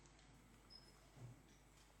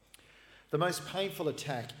The most painful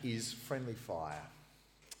attack is friendly fire.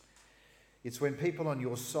 It's when people on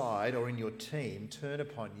your side or in your team turn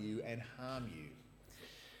upon you and harm you.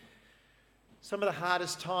 Some of the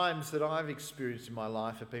hardest times that I've experienced in my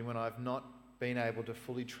life have been when I've not been able to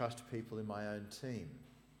fully trust people in my own team.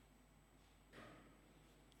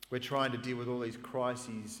 We're trying to deal with all these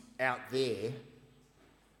crises out there,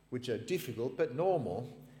 which are difficult but normal,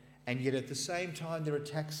 and yet at the same time there are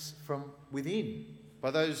attacks from within, by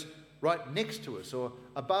those right next to us or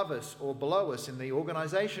above us or below us in the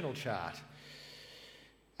organisational chart.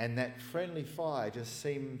 And that friendly fire just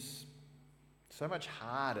seems so much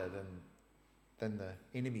harder than the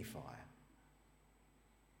enemy fire.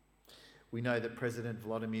 We know that President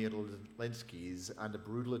Vladimir Zelensky is under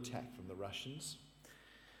brutal attack from the Russians.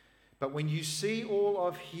 But when you see all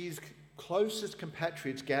of his closest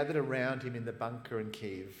compatriots gathered around him in the bunker in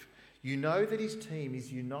Kyiv, you know that his team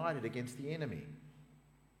is united against the enemy.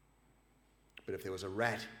 But if there was a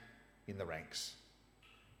rat in the ranks,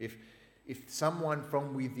 if someone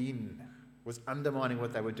from within was undermining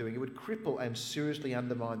what they were doing, it would cripple and seriously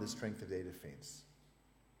undermine the strength of their defence.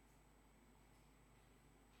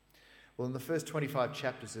 Well, in the first 25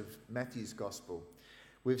 chapters of Matthew's Gospel,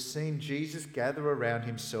 we've seen Jesus gather around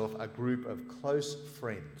himself a group of close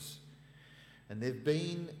friends, and they've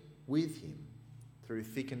been with him through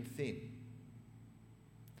thick and thin.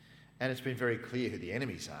 And it's been very clear who the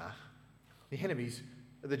enemies are. The enemies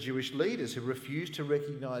are the Jewish leaders who refuse to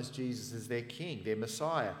recognise Jesus as their king, their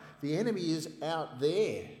Messiah. The enemy is out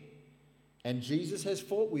there, and Jesus has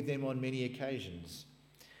fought with them on many occasions.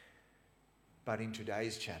 But in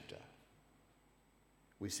today's chapter,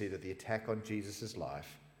 we see that the attack on Jesus'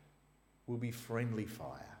 life will be friendly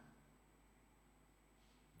fire.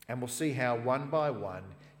 And we'll see how one by one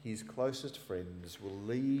his closest friends will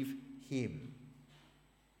leave him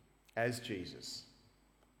as Jesus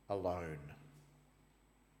alone.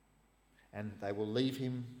 And they will leave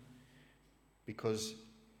him because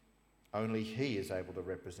only he is able to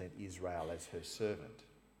represent Israel as her servant.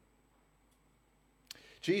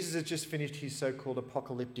 Jesus has just finished his so-called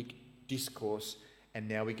apocalyptic discourse, and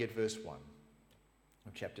now we get verse 1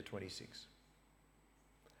 of chapter 26.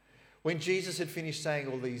 When Jesus had finished saying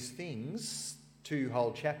all these things, 2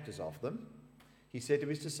 whole chapters of them, he said to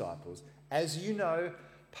his disciples, "As you know,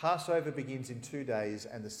 Passover begins in 2 days,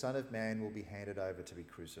 and the Son of Man will be handed over to be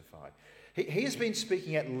crucified." He has been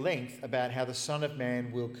speaking at length about how the Son of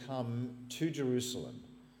Man will come to Jerusalem.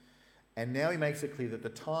 And now he makes it clear that the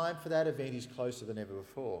time for that event is closer than ever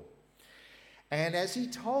before. And as he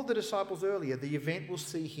told the disciples earlier, the event will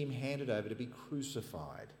see him handed over to be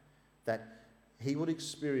crucified, that he would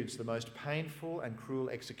experience the most painful and cruel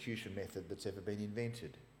execution method that's ever been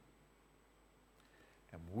invented.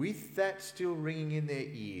 And with that still ringing in their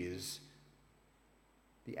ears,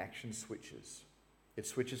 the action switches. It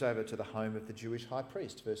switches over to the home of the Jewish high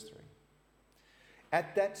priest, verse 3.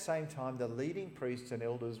 At that same time, the leading priests and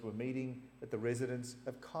elders were meeting at the residence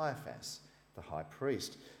of Caiaphas, the high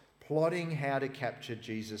priest, plotting how to capture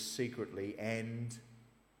Jesus secretly and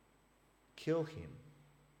kill him.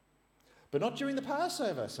 But not during the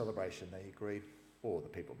Passover celebration, they agreed, or the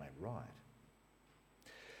people made right.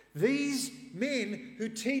 These men who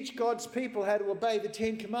teach God's people how to obey the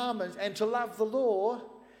 10 Commandments and to love the law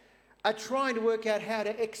are trying to work out how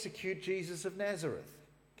to execute Jesus of Nazareth.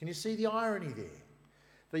 Can you see the irony there?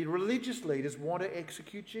 The religious leaders want to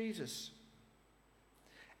execute Jesus.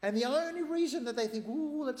 And the only reason that they think,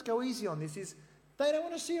 ooh, let's go easy on this, is they don't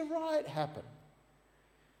want to see a riot happen.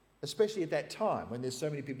 Especially at that time when there's so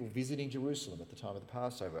many people visiting Jerusalem at the time of the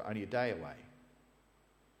Passover, only a day away.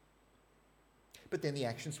 But then the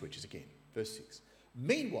action switches again. Verse 6.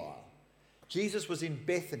 Meanwhile, Jesus was in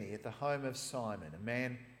Bethany at the home of Simon, a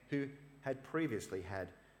man who had previously had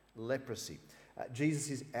leprosy. Jesus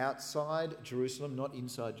is outside Jerusalem, not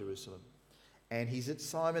inside Jerusalem. And he's at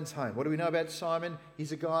Simon's home. What do we know about Simon?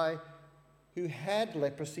 He's a guy who had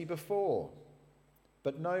leprosy before,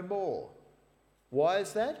 but no more. Why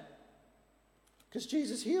is that? Because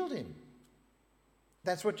Jesus healed him.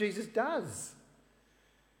 That's what Jesus does.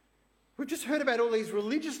 We've just heard about all these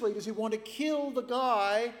religious leaders who want to kill the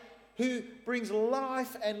guy who brings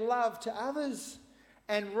life and love to others.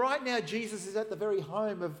 And right now, Jesus is at the very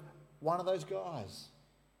home of one of those guys.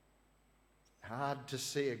 Hard to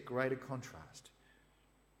see a greater contrast.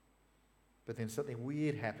 But then something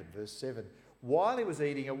weird happened. Verse 7. While he was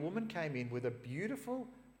eating, a woman came in with a beautiful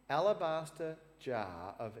alabaster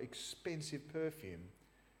jar of expensive perfume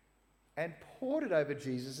and poured it over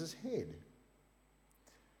Jesus' head.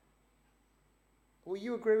 Will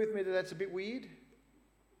you agree with me that that's a bit weird?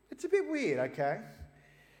 It's a bit weird, okay?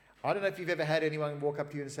 I don't know if you've ever had anyone walk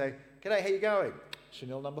up to you and say, "G'day, how you going?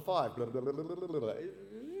 Chanel number 5. Blah, blah, blah, blah, blah, blah.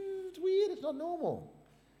 It's weird. It's not normal.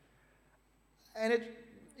 And if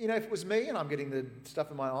it was me and I'm getting the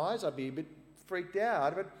stuff in my eyes, I'd be a bit freaked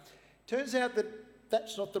out. But it turns out that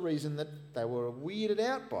that's not the reason that they were weirded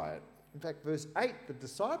out by it. In fact, verse 8, the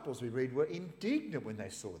disciples we read were indignant when they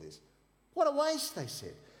saw this. What a waste, they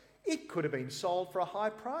said. It could have been sold for a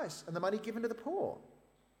high price and the money given to the poor.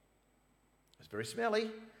 It was very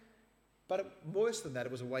smelly, but worse than that,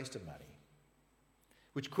 it was a waste of money,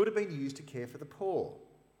 which could have been used to care for the poor.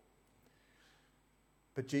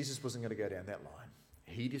 But Jesus wasn't going to go down that line.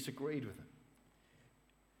 He disagreed with them.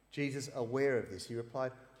 Jesus, aware of this, he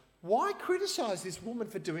replied, "Why criticise this woman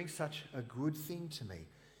for doing such a good thing to me?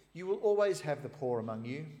 You will always have the poor among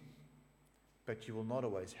you, but you will not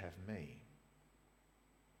always have me."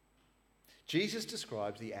 Jesus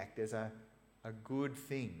describes the act as a good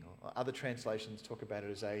thing. Other translations talk about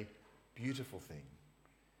it as a beautiful thing,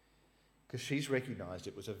 because she's recognised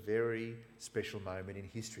it was a very special moment in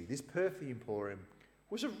history. This perfume pouring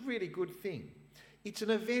was a really good thing. It's an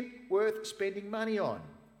event worth spending money on.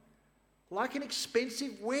 Like an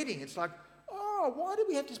expensive wedding. It's like, oh, why do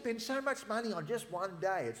we have to spend so much money on just one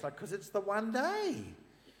day? It's like, because it's the one day.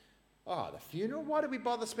 Oh, the funeral? Why do we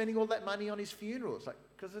bother spending all that money on his funeral? It's like,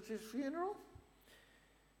 because it's his funeral?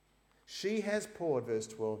 She has poured, verse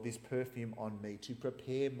 12, this perfume on me to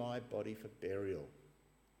prepare my body for burial.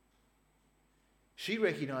 She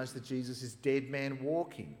recognised that Jesus is dead man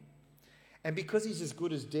walking. And because he's as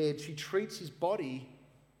good as dead, she treats his body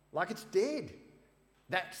like it's dead.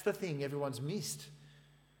 That's the thing everyone's missed.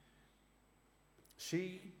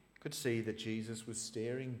 She could see that Jesus was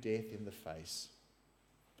staring death in the face,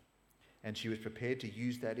 and she was prepared to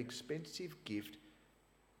use that expensive gift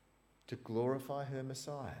to glorify her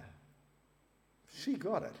Messiah. She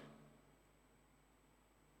got it.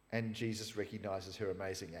 And Jesus recognises her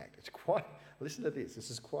amazing act. Listen to this. This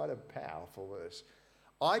is quite a powerful verse.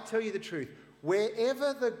 I tell you the truth,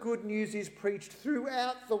 wherever the good news is preached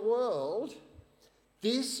throughout the world,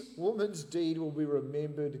 this woman's deed will be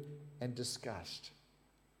remembered and discussed.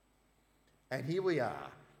 And here we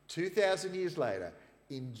are, 2,000 years later,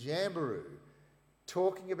 in Jamberoo,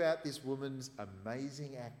 talking about this woman's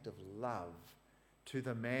amazing act of love to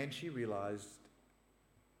the man she realised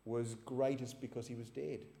was greatest because he was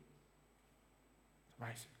dead.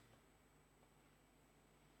 Amazing.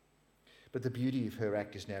 But the beauty of her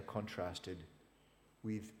act is now contrasted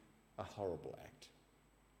with a horrible act.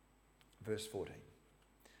 Verse 14.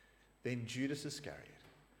 Then Judas Iscariot,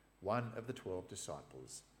 one of the 12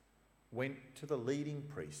 disciples, went to the leading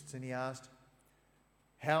priests and he asked,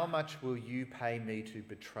 "How much will you pay me to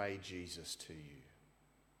betray Jesus to you?"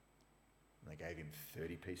 And they gave him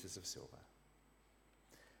 30 pieces of silver.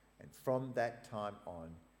 And from that time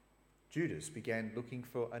on, Judas began looking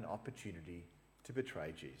for an opportunity to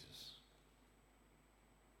betray Jesus.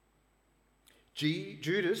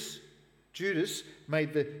 Judas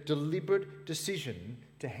made the deliberate decision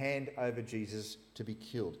to hand over Jesus to be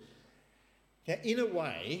killed. Now, in a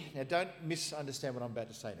way, don't misunderstand what I'm about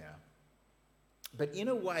to say now, but in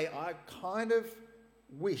a way, I kind of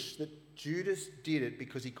wish that Judas did it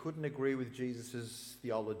because he couldn't agree with Jesus'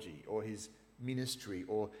 theology or his ministry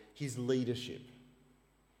or his leadership.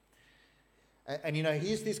 And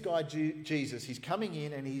here's this guy, Jesus. He's coming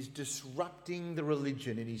in and he's disrupting the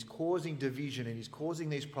religion and he's causing division and he's causing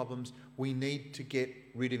these problems. We need to get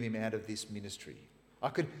rid of him out of this ministry. I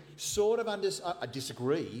could sort of I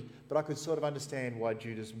disagree, but I could sort of understand why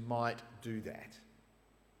Judas might do that.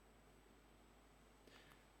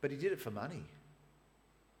 But he did it for money.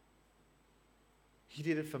 He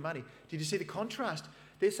did it for money. Did you see the contrast?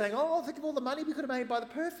 They're saying, oh, think of all the money we could have made by the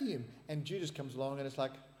perfume. And Judas comes along and it's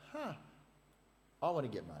like, I want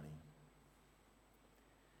to get money.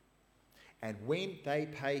 And when they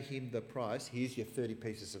pay him the price, here's your 30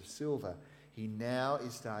 pieces of silver, he now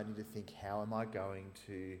is starting to think, how am I going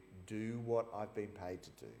to do what I've been paid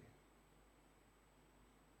to do?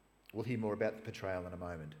 We'll hear more about the betrayal in a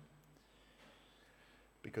moment.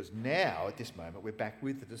 Because now, at this moment, we're back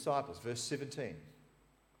with the disciples. Verse 17.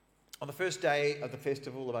 On the first day of the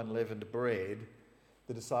festival of unleavened bread,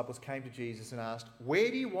 the disciples came to Jesus and asked, "Where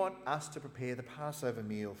do you want us to prepare the Passover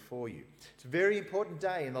meal for you?" It's a very important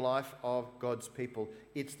day in the life of God's people.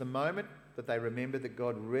 It's the moment that they remember that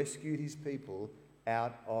God rescued his people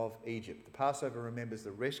out of Egypt. The Passover remembers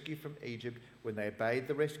the rescue from Egypt when they obeyed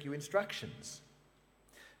the rescue instructions.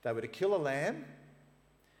 They were to kill a lamb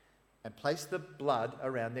and place the blood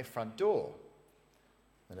around their front door.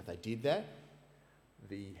 And if they did that,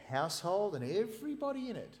 the household and everybody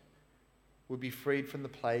in it would be freed from the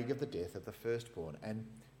plague of the death of the firstborn. And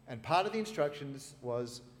And part of the instructions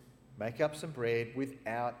was make up some bread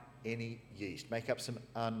without any yeast. Make up some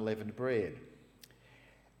unleavened bread.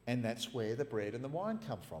 And that's where the bread and the wine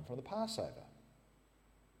come from the Passover.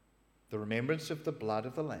 The remembrance of the blood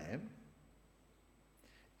of the lamb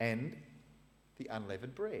and the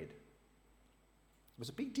unleavened bread. It was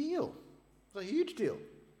a big deal. It was a huge deal.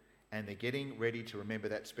 And they're getting ready to remember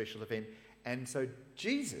that special event. And so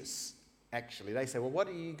Jesus, actually, they say, well, what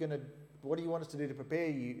do you want us to do to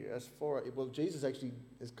prepare us for it? Well, Jesus actually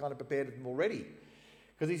has kind of prepared them already.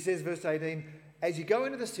 Because he says, verse 18, as you go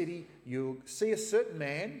into the city, you'll see a certain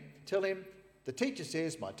man. Tell him, the teacher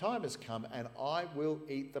says, my time has come and I will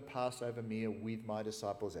eat the Passover meal with my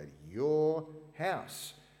disciples at your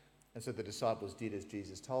house. And so the disciples did as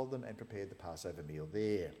Jesus told them and prepared the Passover meal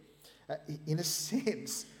there. In a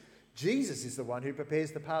sense, Jesus is the one who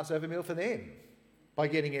prepares the Passover meal for them by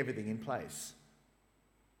getting everything in place.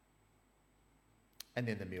 And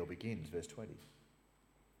then the meal begins, verse 20.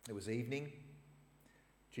 It was evening.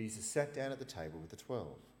 Jesus sat down at the table with the 12.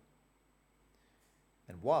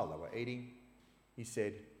 And while they were eating, he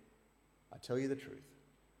said, I tell you the truth.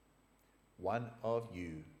 One of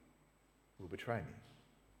you will betray me.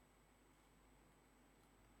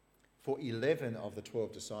 For 11 of the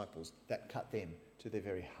 12 disciples, that cut them to their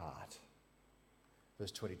very heart.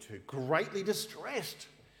 Verse 22, greatly distressed,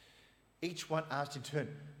 each one asked in turn,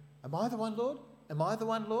 am I the one, Lord? Am I the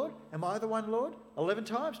one, Lord? Am I the one, Lord? 11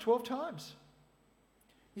 times, 12 times.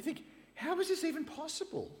 You think, how is this even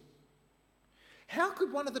possible? How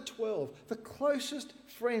could one of the 12, the closest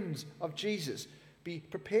friends of Jesus, be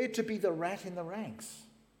prepared to be the rat in the ranks?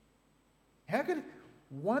 How could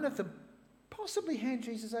one of them possibly hand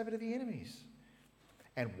Jesus over to the enemies?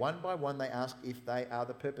 And one by one they ask if they are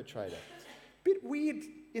the perpetrator. Bit weird,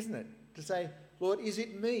 isn't it, to say, Lord, is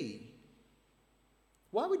it me?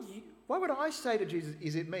 Why would I say to Jesus,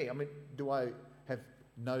 is it me? I mean, do I have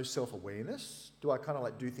no self-awareness? Do I kind of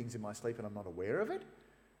like do things in my sleep and I'm not aware of it?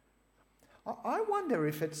 I wonder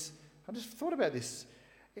if it's, I just thought about this.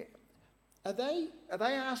 Are they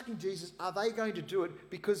asking Jesus, are they going to do it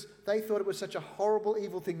because they thought it was such a horrible,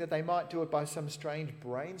 evil thing that they might do it by some strange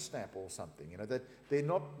brain snap or something? You know, that they're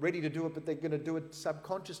not ready to do it, but they're going to do it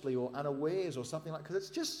subconsciously or unawares or something like, because it's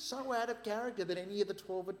just so out of character that any of the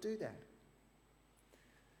 12 would do that.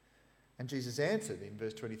 And Jesus answered in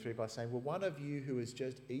verse 23 by saying, well, one of you who has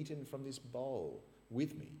just eaten from this bowl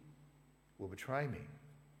with me will betray me.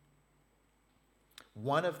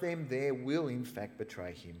 One of them there will in fact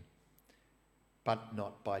betray him, but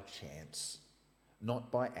not by chance,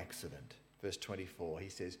 not by accident. Verse 24, he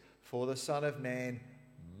says, for the Son of Man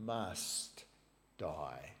must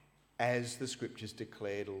die, as the Scriptures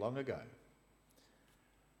declared long ago.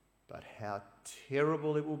 But how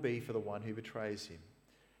terrible it will be for the one who betrays him.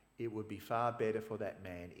 It would be far better for that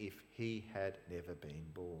man if he had never been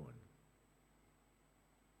born.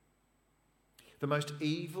 The most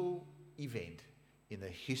evil event in the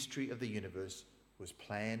history of the universe was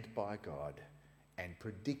planned by God and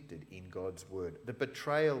predicted in God's word. The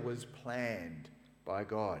betrayal was planned by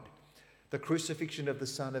God. The crucifixion of the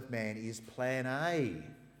Son of Man is plan A.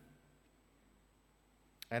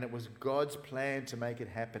 And it was God's plan to make it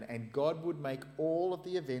happen. And God would make all of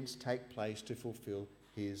the events take place to fulfill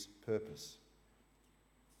his purpose.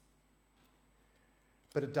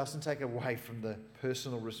 But it doesn't take away from the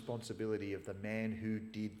personal responsibility of the man who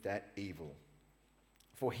did that evil.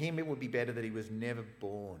 For him, it would be better that he was never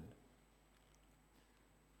born.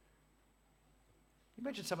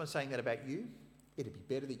 Imagine someone saying that about you. It'd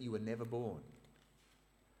be better that you were never born.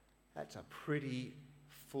 That's a pretty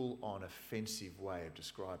full-on offensive way of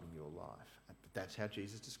describing your life. But that's how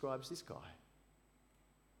Jesus describes this guy.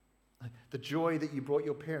 The joy that you brought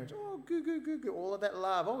your parents. Oh, goo, goo, goo, goo. All of that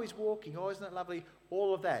love. Oh, he's walking. Oh, isn't that lovely?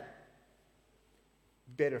 All of that.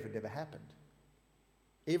 Better if it never happened.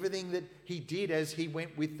 Everything that he did as he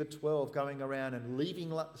went with the 12, going around and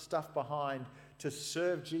leaving stuff behind to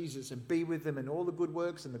serve Jesus and be with them, and all the good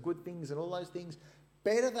works and the good things and all those things.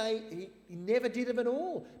 Better he never did them at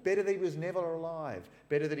all. Better that he was never alive.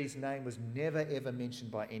 Better that his name was never ever mentioned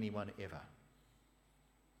by anyone ever.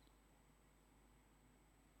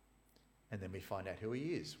 And then we find out who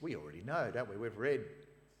he is. We already know, don't we? We've read,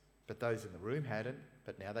 but those in the room hadn't,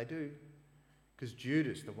 but now they do. Because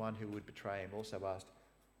Judas, the one who would betray him, also asked,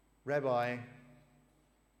 Rabbi,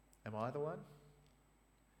 am I the one?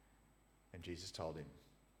 And Jesus told him,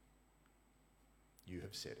 you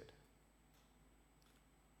have said it.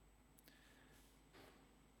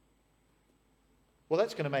 Well,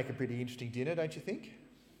 that's going to make a pretty interesting dinner, don't you think?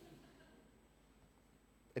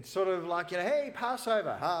 It's sort of like, hey,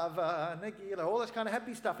 Passover, Hava, Nagila, all this kind of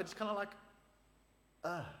happy stuff. It's kind of like,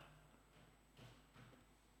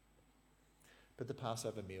 But the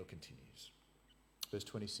Passover meal continues. Verse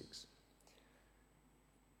 26.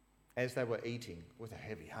 As they were eating, with a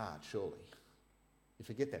heavy heart, surely. You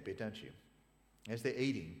forget that bit, don't you? As they're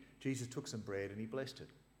eating, Jesus took some bread and he blessed it.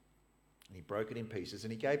 And he broke it in pieces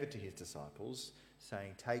and he gave it to his disciples,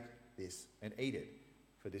 saying, "Take this and eat it,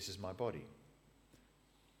 for this is my body."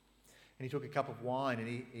 And he took a cup of wine and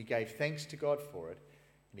he gave thanks to God for it.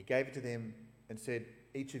 And he gave it to them and said,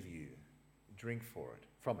 "Each of you drink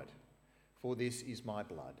from it. For this is my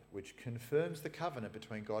blood, which confirms the covenant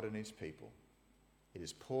between God and his people. It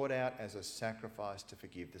is poured out as a sacrifice to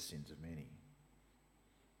forgive the sins of many."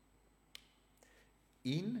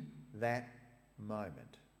 In that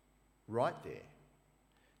moment, right there,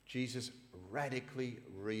 Jesus radically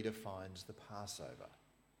redefines the Passover.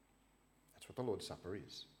 That's what the Lord's Supper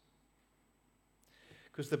is.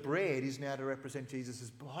 Because the bread is now to represent Jesus'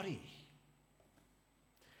 body.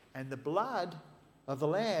 And the blood of the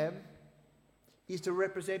lamb is to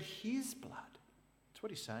represent his blood. That's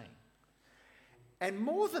what he's saying. And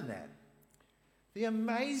more than that, the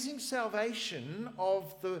amazing salvation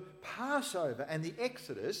of the Passover and the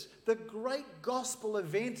Exodus, the great gospel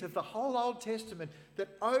event of the whole Old Testament that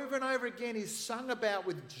over and over again is sung about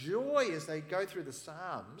with joy as they go through the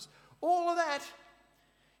Psalms, all of that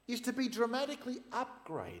is to be dramatically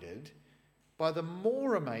upgraded by the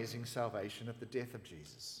more amazing salvation of the death of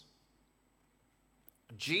Jesus.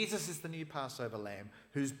 Jesus is the new Passover lamb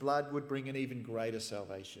whose blood would bring an even greater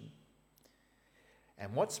salvation.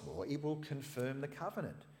 And what's more, it will confirm the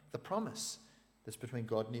covenant, the promise that's between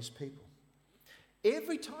God and his people.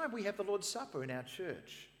 Every time we have the Lord's Supper in our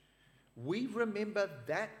church, we remember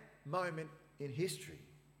that moment in history.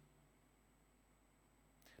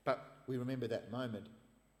 But we remember that moment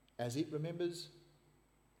as it remembers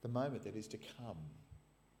the moment that is to come,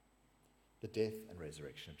 the death and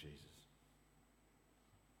resurrection of Jesus.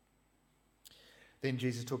 Then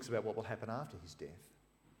Jesus talks about what will happen after his death.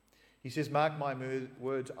 He says, "Mark my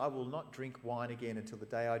words, I will not drink wine again until the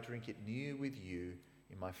day I drink it new with you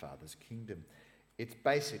in my Father's kingdom." It's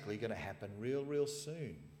basically going to happen real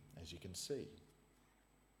soon, as you can see.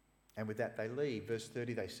 And with that they leave. Verse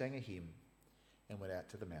 30, they sang a hymn and went out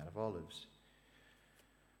to the Mount of Olives.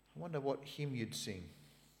 I wonder what hymn you'd sing.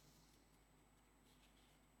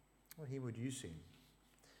 What hymn would you sing?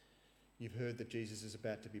 You've heard that Jesus is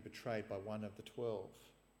about to be betrayed by one of the 12.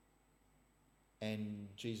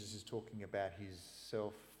 And Jesus is talking about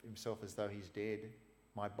himself as though he's dead.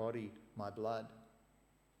 My body, my blood.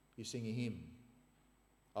 You sing a hymn.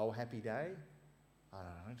 Oh, happy day? I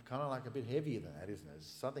don't know. It's kind of like a bit heavier than that, isn't it? It's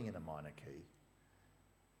something in a minor key.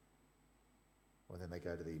 Well, then they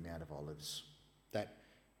go to the Mount of Olives. That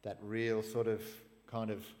real sort of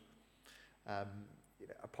kind of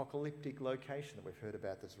apocalyptic location that we've heard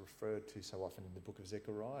about that's referred to so often in the book of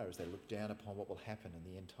Zechariah as they look down upon what will happen in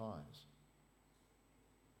the end times.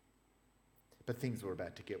 But things were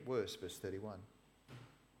about to get worse, verse 31.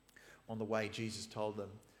 On the way, Jesus told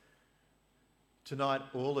them, "Tonight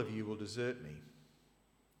all of you will desert me.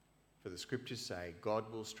 For the scriptures say,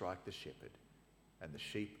 God will strike the shepherd, and the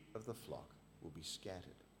sheep of the flock will be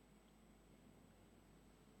scattered."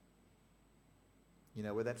 You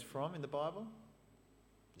know where that's from in the Bible?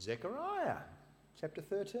 Zechariah, chapter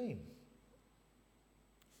 13.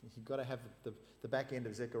 You've got to have the back end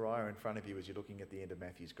of Zechariah in front of you as you're looking at the end of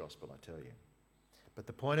Matthew's Gospel, I tell you. But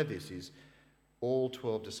the point of this is all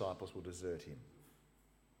 12 disciples will desert him.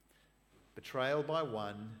 Betrayal by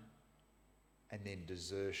one and then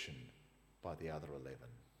desertion by the other 11.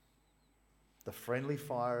 The friendly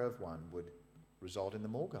fire of one would result in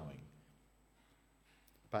them all going.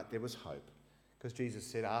 But there was hope, because Jesus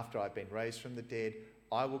said, "After I've been raised from the dead,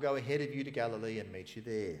 I will go ahead of you to Galilee and meet you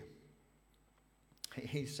there."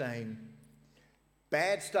 He's saying,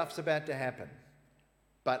 bad stuff's about to happen,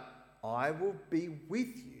 but I will be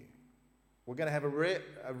with you. We're going to have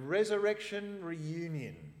a resurrection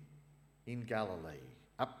reunion in Galilee,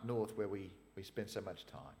 up north where we spent so much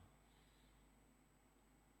time.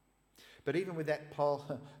 But even with that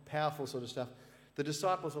powerful sort of stuff, the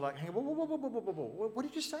disciples are like, "Hey, whoa, what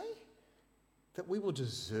did you say? That we will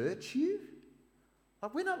desert you?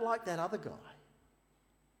 Like, we're not like that other guy."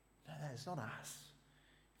 No, it's not us.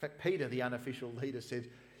 In fact, Peter, the unofficial leader,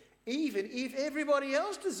 said, "Even if everybody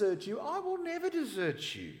else deserts you, I will never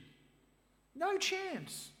desert you. No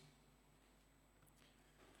chance."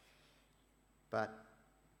 But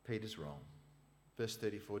Peter's wrong. Verse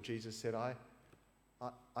 34, Jesus said, I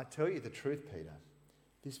tell you the truth, Peter,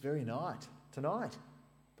 this very night, tonight,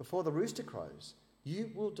 before the rooster crows, you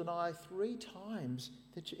will deny 3 times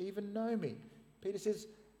that you even know me. Peter says,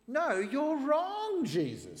 "No, you're wrong,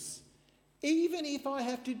 Jesus. Even if I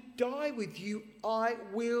have to die with you, I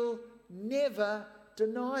will never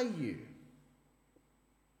deny you.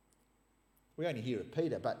 We only hear of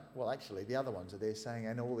Peter, but, well, actually, the other ones are there saying,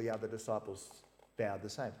 and all the other disciples vowed the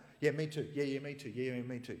same. Yeah, me too. Yeah, me too. Yeah,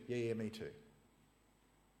 me too. Yeah, me too.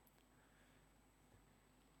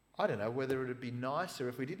 I don't know whether it would be nicer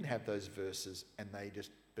if we didn't have those verses and they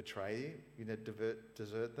just betray you,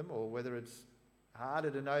 desert them, or whether it's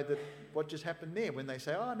harder to know that what just happened there when they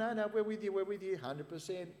say, oh, no, we're with you,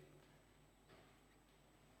 100%.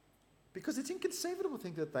 Because it's inconceivable to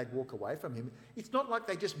think that they'd walk away from him. It's not like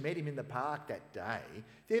they just met him in the park that day.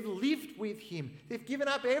 They've lived with him. They've given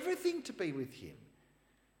up everything to be with him.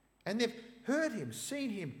 And they've heard him, seen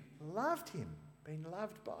him, loved him, been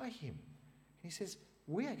loved by him. And he says,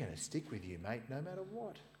 we are going to stick with you, mate, no matter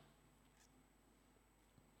what.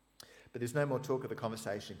 But there's no more talk of the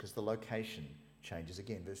conversation because the location changes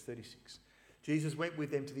again. Verse 36. Jesus went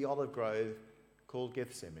with them to the olive grove called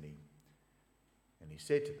Gethsemane. And he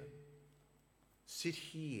said to them, sit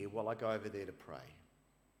here while I go over there to pray.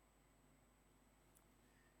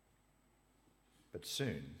 But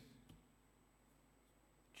soon,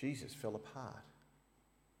 Jesus fell apart.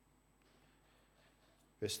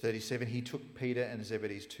 Verse 37, he took Peter and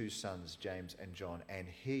Zebedee's two sons, James and John, and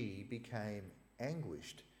he became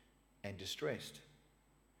anguished and distressed.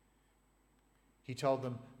 He told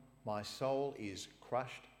them, my soul is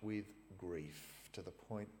crushed with grief to the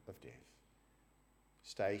point of death.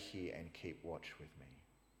 Stay here and keep watch with me.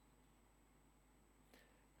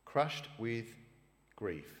 Crushed with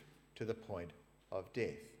grief to the point of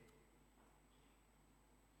death.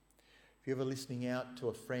 If you're ever listening out to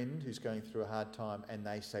a friend who's going through a hard time and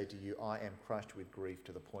they say to you, I am crushed with grief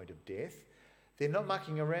to the point of death, they're not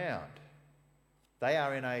mucking around. They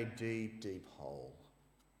are in a deep, deep hole.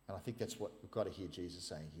 And I think that's what we've got to hear Jesus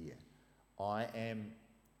saying here. I am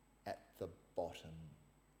at the bottom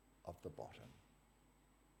of the bottom.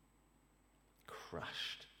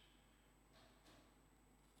 Crushed.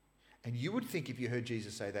 And you would think if you heard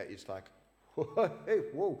Jesus say that, it's like,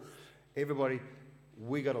 whoa, everybody,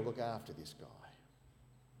 we got to look after this guy.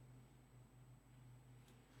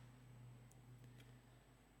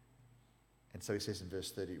 And so he says in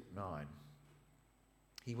verse 39,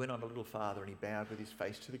 he went on a little farther and he bowed with his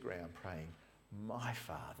face to the ground, praying, my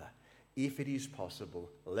Father, if it is possible,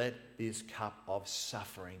 let this cup of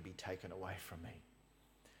suffering be taken away from me.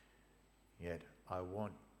 Yet I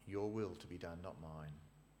want your will to be done, not mine.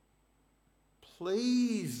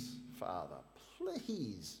 Please, Father,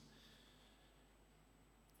 please.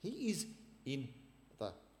 He is in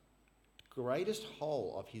the greatest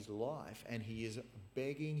hole of his life and he is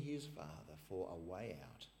begging his Father for a way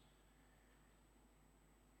out.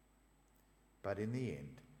 But in the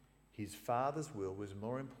end, his Father's will was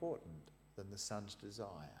more important than the Son's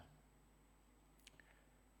desire.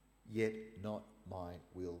 Yet not my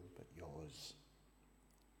will, but yours.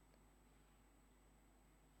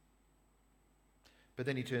 But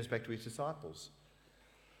then he turns back to his disciples.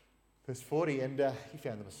 Verse 40, and he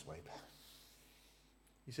found them asleep.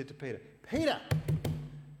 He said to Peter, Peter,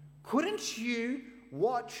 couldn't you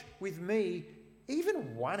watch with me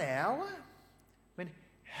even 1 hour? I mean,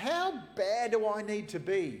 how bad do I need to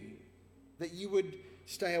be that you would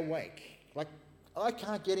stay awake? Like, I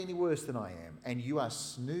can't get any worse than I am, and you are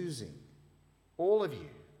snoozing, all of you.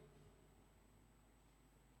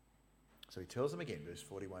 So he tells them again, verse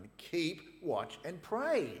 41, keep watch and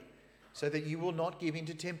pray, so that you will not give in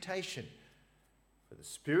to temptation. For the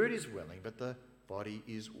spirit is willing, but the body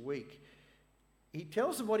is weak. He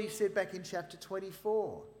tells them what he said back in chapter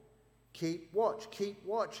 24. Keep watch, keep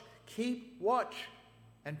watch, keep watch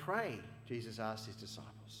and pray, Jesus asked his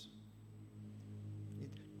disciples.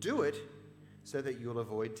 Do it so that you'll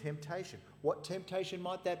avoid temptation. What temptation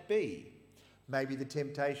might that be? Maybe the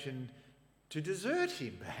temptation to desert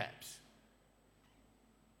him, perhaps.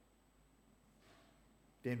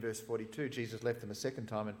 Then verse 42, Jesus left them a second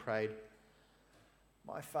time and prayed,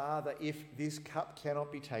 my Father, if this cup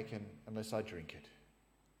cannot be taken unless I drink it,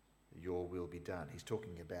 your will be done. He's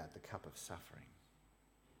talking about the cup of suffering.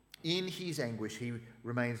 In his anguish, he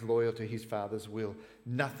remains loyal to his Father's will.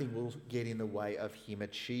 Nothing will get in the way of him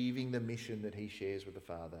achieving the mission that he shares with the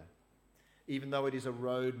Father. Even though it is a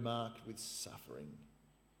road marked with suffering,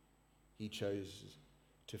 he chose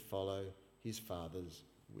to follow his Father's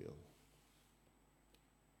will.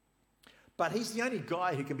 But he's the only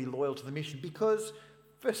guy who can be loyal to the mission because,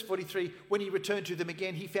 verse 43, when he returned to them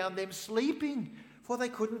again, he found them sleeping, for they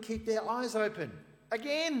couldn't keep their eyes open.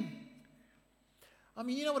 Again. I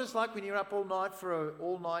mean, you know what it's like when you're up all night for an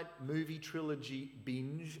all-night movie trilogy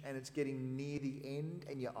binge and it's getting near the end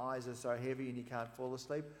and your eyes are so heavy and you can't fall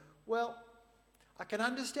asleep? Well, I can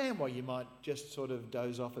understand why you might just sort of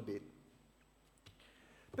doze off a bit.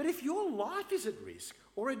 But if your life is at risk,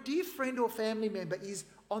 or a dear friend or family member is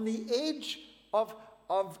on the edge of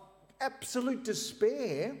absolute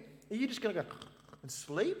despair, are you just going to go and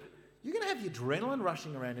sleep? You're going to have your adrenaline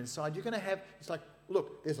rushing around inside. You're going to have, it's like,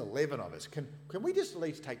 look, there's 11 of us. Can we just at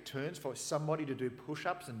least take turns for somebody to do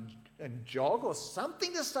push-ups and jog or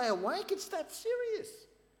something to stay awake? It's that serious.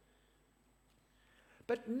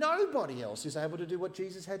 But nobody else is able to do what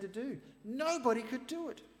Jesus had to do. Nobody could do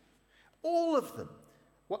it. All of them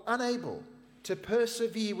were unable to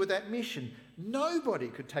persevere with that mission. Nobody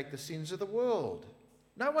could take the sins of the world.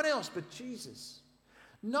 No one else but Jesus.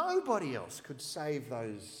 Nobody else could save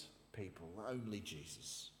those people, only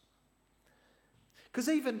Jesus. Because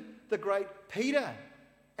even the great Peter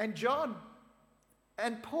and John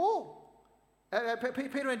and Paul,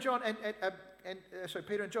 Peter and John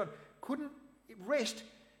Peter and John couldn't rest,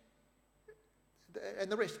 and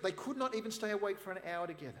the rest, they could not even stay awake for an hour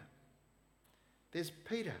together. There's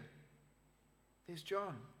Peter, there's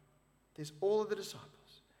John, there's all of the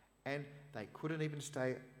disciples, and they couldn't even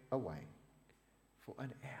stay awake for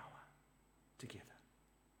an hour together.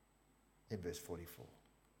 In verse 44.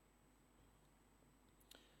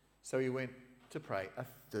 So he went to pray a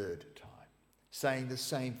third time, saying the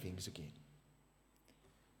same things again.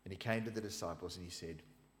 And he came to the disciples and he said,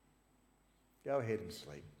 go ahead and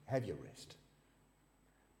sleep, have your rest.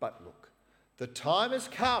 But look, the time has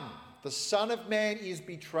come. The Son of Man is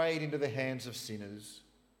betrayed into the hands of sinners.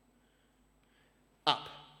 Up,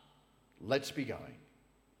 let's be going.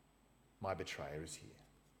 My betrayer is here.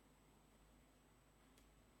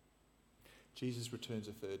 Jesus returns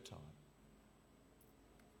a third time.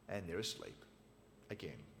 And they're asleep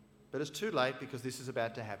again. But it's too late because this is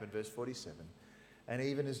about to happen, verse 47. And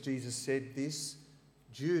even as Jesus said this,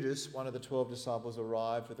 Judas, one of the 12 disciples,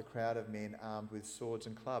 arrived with a crowd of men armed with swords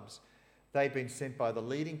and clubs. They'd been sent by the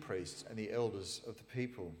leading priests and the elders of the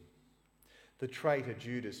people. The traitor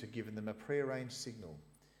Judas had given them a prearranged signal.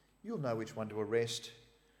 You'll know which one to arrest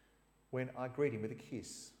when I greet him with a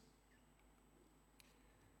kiss.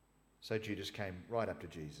 So Judas came right up to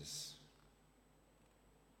Jesus.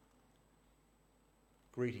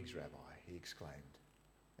 Greetings, Rabbi, he exclaimed,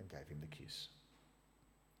 and gave him the kiss.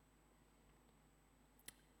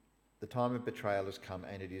 The time of betrayal has come,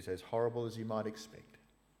 and it is as horrible as you might expect.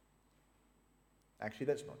 Actually,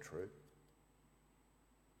 that's not true.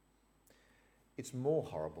 It's more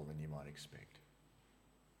horrible than you might expect.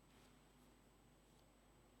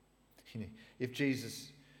 You know, if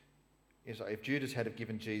Judas had have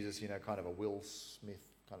given Jesus, kind of a Will Smith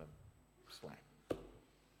kind of slack,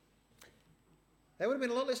 that would have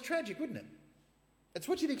been a lot less tragic, wouldn't it? That's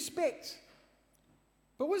what you'd expect.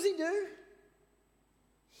 But what does he do?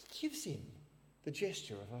 He gives him the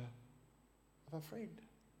gesture of a friend,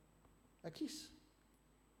 a kiss.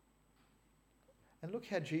 And look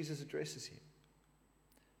how Jesus addresses him.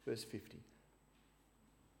 Verse 50.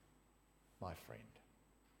 My friend,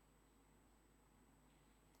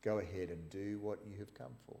 go ahead and do what you have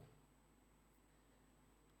come for.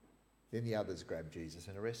 Then the others grabbed Jesus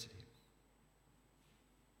and arrested him.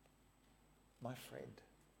 My friend.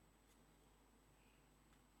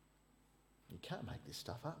 You can't make this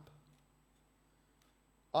stuff up.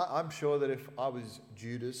 I'm sure that if I was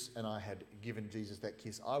Judas and I had given Jesus that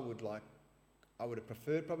kiss, I would have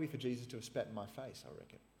preferred probably for Jesus to have spat in my face, I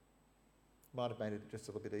reckon. Might have made it just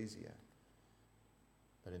a little bit easier.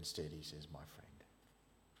 But instead he says, my friend.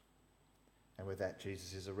 And with that,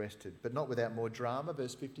 Jesus is arrested, but not without more drama.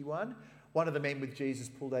 Verse 51, one of the men with Jesus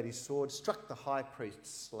pulled out his sword, struck the high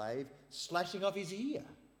priest's slave, slashing off his ear.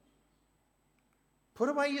 Put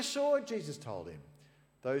away your sword, Jesus told him.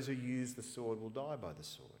 Those who use the sword will die by the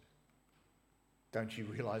sword. Don't you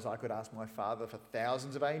realise I could ask my Father for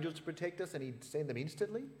thousands of angels to protect us and he'd send them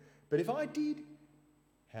instantly? But if I did,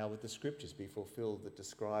 how would the scriptures be fulfilled that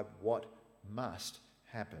describe what must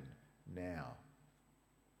happen now?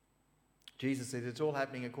 Jesus said it's all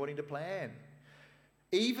happening according to plan.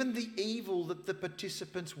 Even the evil that the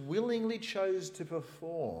participants willingly chose to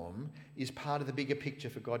perform is part of the bigger picture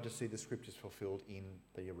for God to see the scriptures fulfilled in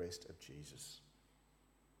the arrest of Jesus.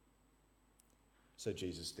 So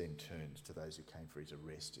Jesus then turns to those who came for his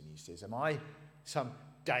arrest and he says, am I some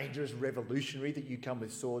dangerous revolutionary that you come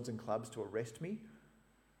with swords and clubs to arrest me?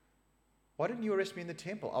 Why didn't you arrest me in the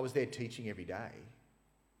temple? I was there teaching every day.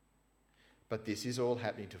 But this is all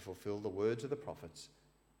happening to fulfill the words of the prophets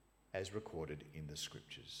as recorded in the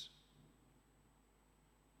scriptures.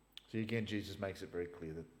 So again, Jesus makes it very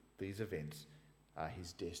clear that these events are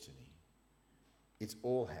his destiny. It's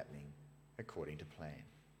all happening according to plan.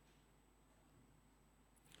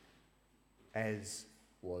 as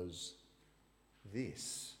was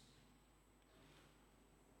this.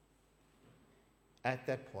 At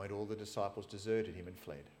that point, all the disciples deserted him and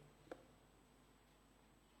fled.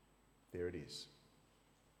 There it is.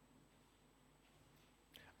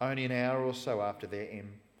 Only an hour or so after their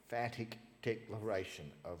emphatic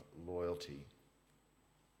declaration of loyalty,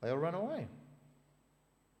 they all run away.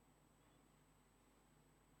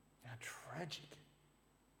 How tragic.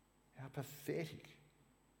 How pathetic.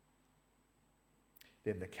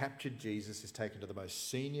 Then the captured Jesus is taken to the most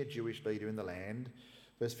senior Jewish leader in the land.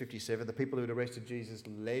 Verse 57, the people who had arrested Jesus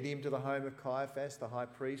led him to the home of Caiaphas, the high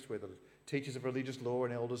priest, where the teachers of religious law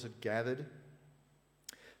and elders had gathered.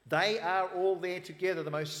 They are all there together,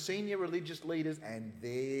 the most senior religious leaders, and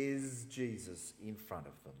there's Jesus in front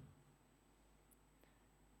of them.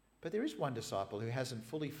 But there is one disciple who hasn't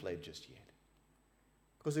fully fled just yet.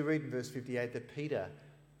 Because we read in verse 58 that Peter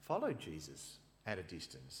followed Jesus at a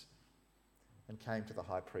distance and came to the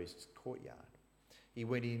high priest's courtyard. He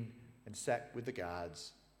went in and sat with the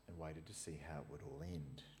guards and waited to see how it would all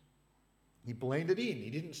end. He blended in, he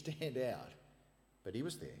didn't stand out, but he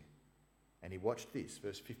was there. And he watched this,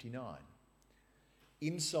 verse 59.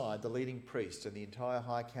 Inside, the leading priests and the entire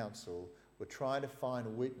high council were trying to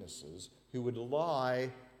find witnesses who would lie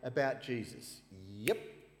about Jesus. Yep,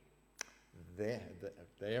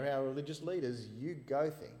 they're our religious leaders, you go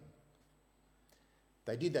thing.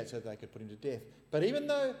 They did that so that they could put him to death. But even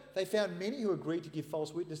though they found many who agreed to give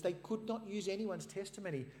false witness, they could not use anyone's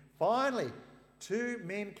testimony. Finally, 2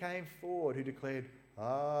 men came forward who declared,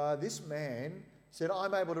 this man said,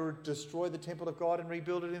 I'm able to destroy the temple of God and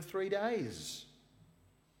rebuild it in 3 days.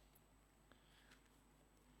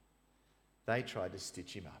 They tried to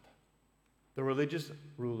stitch him up. The religious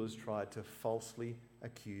rulers tried to falsely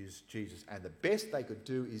accuse Jesus. And the best they could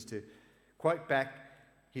do is to quote back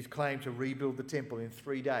his claim to rebuild the temple in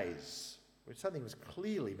 3 days, which something was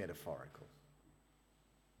clearly metaphorical.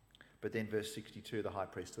 But then verse 62, the high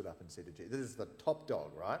priest stood up and said to Jesus, this is the top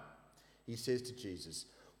dog, right? He says to Jesus,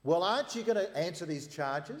 well, aren't you going to answer these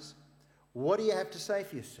charges? What do you have to say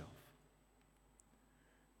for yourself?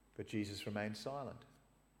 But Jesus remained silent.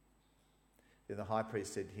 Then the high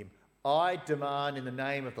priest said to him, I demand in the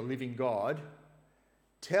name of the living God,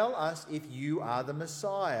 tell us if you are the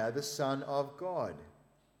Messiah, the Son of God.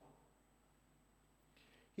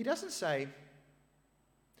 He doesn't say,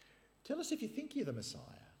 tell us if you think you're the Messiah,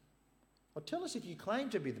 or tell us if you claim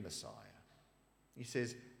to be the Messiah. He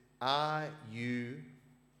says, are you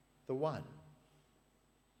the one?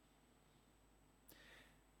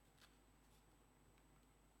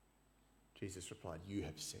 Jesus replied, you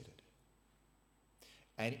have said it.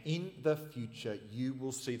 And in the future you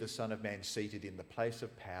will see the Son of Man seated in the place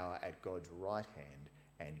of power at God's right hand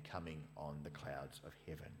and coming on the clouds of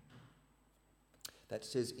heaven. That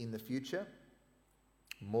says in the future.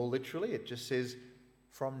 More literally, it just says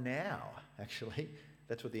from now, actually.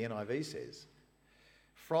 That's what the NIV says.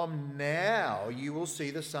 From now you will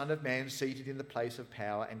see the Son of Man seated in the place of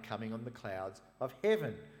power and coming on the clouds of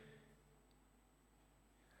heaven.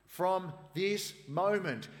 From this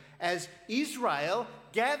moment, as Israel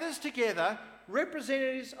gathers together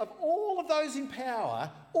representatives of all of those in power,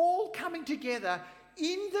 all coming together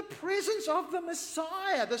in the presence of the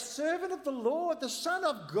Messiah, the servant of the Lord, the Son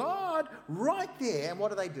of God, right there. And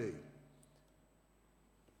what do?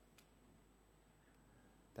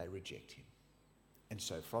 They reject him. And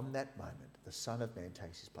so from that moment, the Son of Man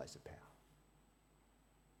takes his place of power.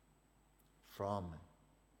 From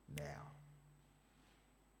now.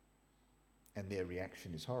 And their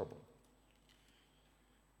reaction is horrible.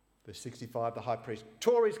 Verse 65, the high priest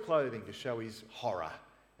tore his clothing to show his horror.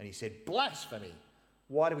 And he said, blasphemy!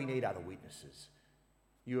 Why do we need other witnesses?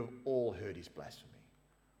 You have all heard his blasphemy.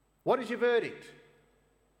 What is your verdict?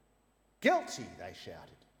 Guilty, they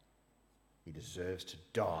shouted. He deserves to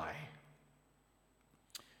die.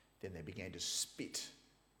 Then they began to spit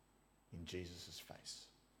in Jesus' face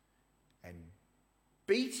and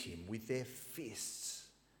beat him with their fists.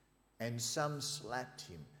 And some slapped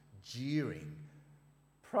him, jeering,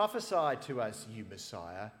 prophesy to us, you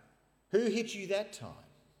Messiah. Who hit you that time?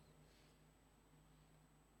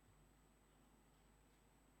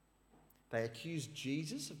 They accused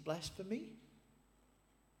Jesus of blasphemy.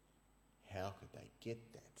 How could they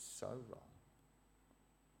get that so wrong?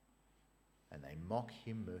 And they mock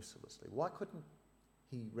him mercilessly. Why couldn't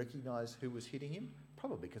he recognise who was hitting him?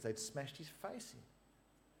 Probably because they'd smashed his face in.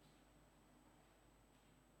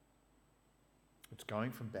 It's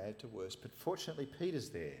going from bad to worse. But fortunately, Peter's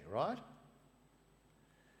there, right?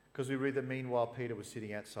 Because we read that meanwhile Peter was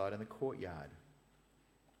sitting outside in the courtyard.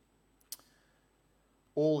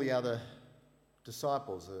 All the other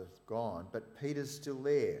disciples are gone, but Peter's still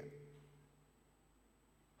there.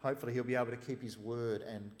 Hopefully he'll be able to keep his word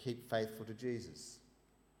and keep faithful to Jesus.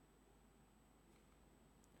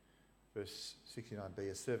 Verse 69b,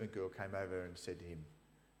 a servant girl came over and said to him,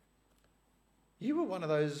 "You were one of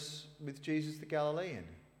those with Jesus the Galilean."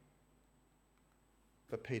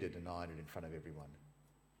 But Peter denied it in front of everyone.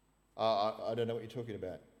 I don't know what you're talking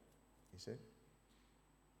about, he said.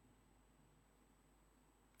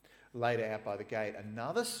 Later, out by the gate,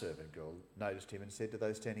 another servant girl noticed him and said to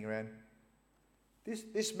those standing around,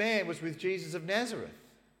 This man was with Jesus of Nazareth."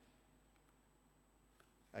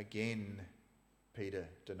 Again, Peter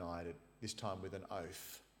denied it, this time with an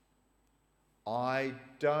oath. "I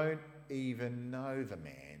don't even know the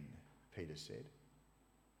man," Peter said.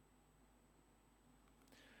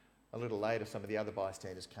 A little later, some of the other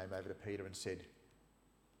bystanders came over to Peter and said,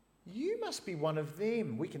 "You must be one of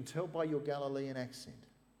them. We can tell by your Galilean accent."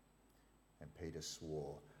 And Peter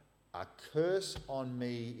swore, "A curse on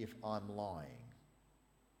me if I'm lying.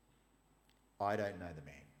 I don't know the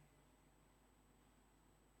man."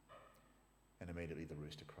 And immediately the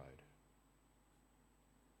rooster crowed.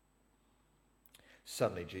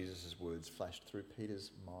 Suddenly Jesus' words flashed through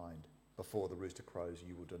Peter's mind. "Before the rooster crows,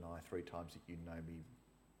 you will deny 3 times that you know me."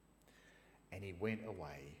 And he went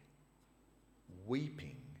away,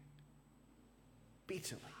 weeping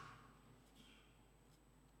bitterly,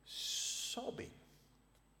 sobbing.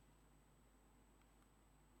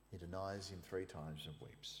 He denies him 3 times and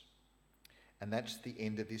weeps. And that's the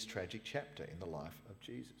end of this tragic chapter in the life of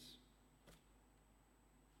Jesus.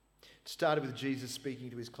 It started with Jesus speaking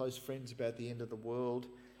to his close friends about the end of the world,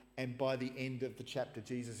 and by the end of the chapter,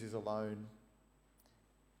 Jesus is alone.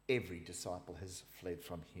 Every disciple has fled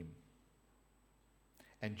from him.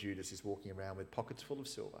 And Judas is walking around with pockets full of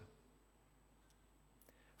silver.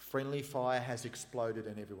 Friendly fire has exploded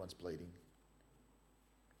and everyone's bleeding.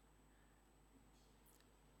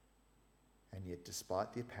 And yet,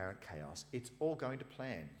 despite the apparent chaos, it's all going to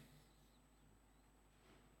plan.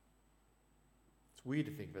 It's weird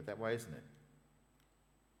to think of it that way, isn't it?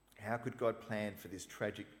 How could God plan for this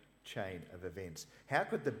tragic chain of events? How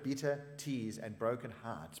could the bitter tears and broken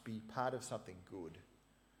hearts be part of something good?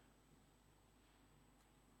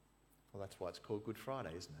 Well, that's why it's called Good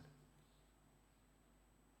Friday, isn't it?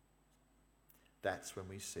 That's when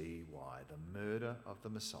we see why the murder of the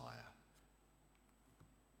Messiah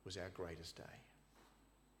was our greatest day.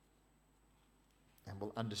 And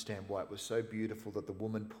we'll understand why it was so beautiful that the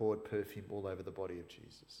woman poured perfume all over the body of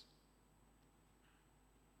Jesus.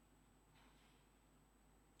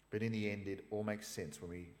 But in the end, it all makes sense when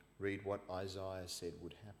we read what Isaiah said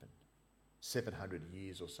would happen 700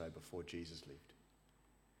 years or so before Jesus lived.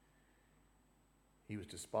 He was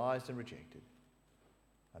despised and rejected,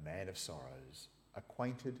 a man of sorrows,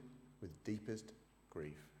 acquainted with deepest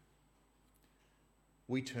grief.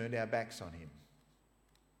 We turned our backs on him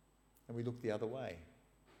and we looked the other way.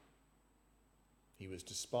 He was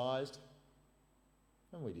despised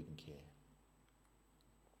and we didn't care.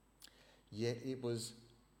 Yet it was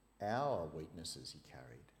our weaknesses he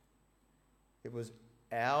carried. It was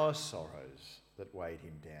our sorrows that weighed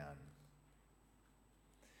him down.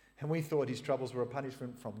 And we thought his troubles were a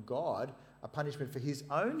punishment from God, a punishment for his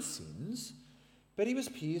own sins, but he was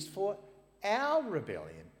pierced for our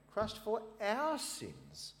rebellion, crushed for our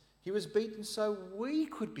sins. He was beaten so we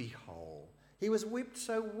could be whole. He was whipped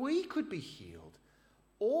so we could be healed.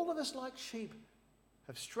 All of us, like sheep,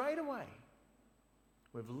 have strayed away.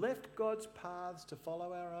 We've left God's paths to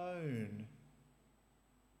follow our own.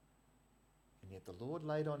 And yet the Lord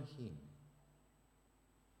laid on him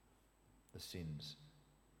the sins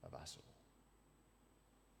of us all.